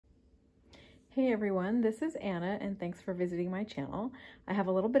Hey everyone, this is Anna and thanks for visiting my channel. I have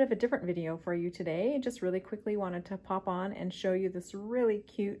a little bit of a different video for you today. I just really quickly wanted to pop on and show you this really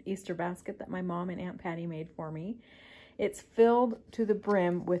cute Easter basket that my mom and Aunt Patty made for me. It's filled to the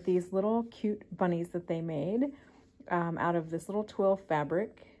brim with these little cute bunnies that they made out of this little twill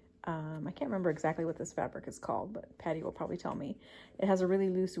fabric. I can't remember exactly what this fabric is called, but Patty will probably tell me. It has a really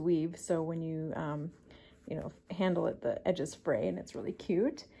loose weave, so when you handle it, the edges fray, and it's really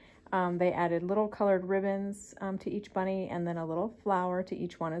cute. They added little colored ribbons to each bunny and then a little flower to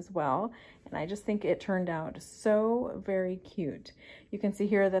each one as well. And I just think it turned out so very cute. You can see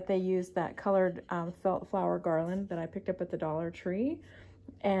here that they used that colored felt flower garland that I picked up at the Dollar Tree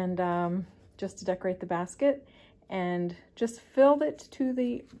and just to decorate the basket, and just filled it to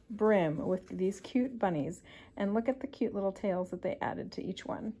the brim with these cute bunnies. And look at the cute little tails that they added to each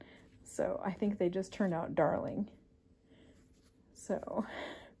one. So I think they just turned out darling. So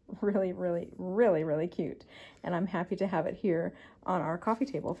really cute, and I'm happy to have it here on our coffee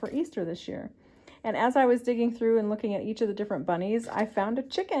table for Easter this year. And as I was digging through and looking at each of the different bunnies, I found a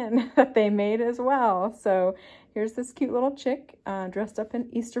chicken that they made as well. So here's this cute little chick dressed up in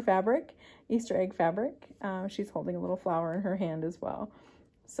Easter egg fabric. She's holding a little flower in her hand as well.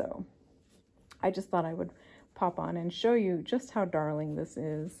 So I just thought I would pop on and show you just how darling this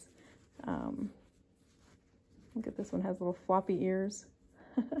is. Look at this one, has little floppy ears.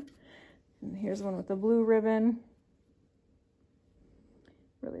 And here's one with the blue ribbon.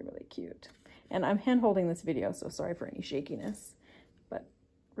 Really cute. And I'm hand holding this video, so sorry for any shakiness, but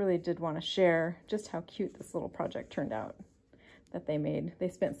really did want to share just how cute this little project turned out that they made. They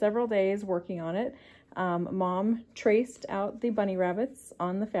spent several days working on it. Mom traced out the bunny rabbits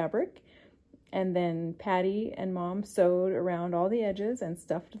on the fabric, and then Patty and Mom sewed around all the edges and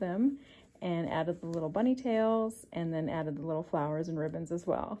stuffed them and added the little bunny tails, and then added the little flowers and ribbons as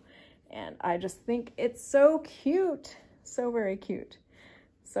well. And I just think it's so cute, so very cute.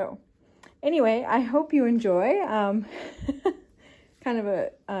 So anyway, I hope you enjoy. Kind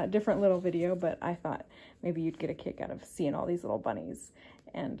of a different little video, but I thought maybe you'd get a kick out of seeing all these little bunnies,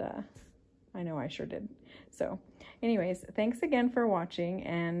 and I know I sure did. So anyways, thanks again for watching,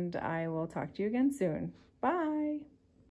 and I will talk to you again soon. Bye!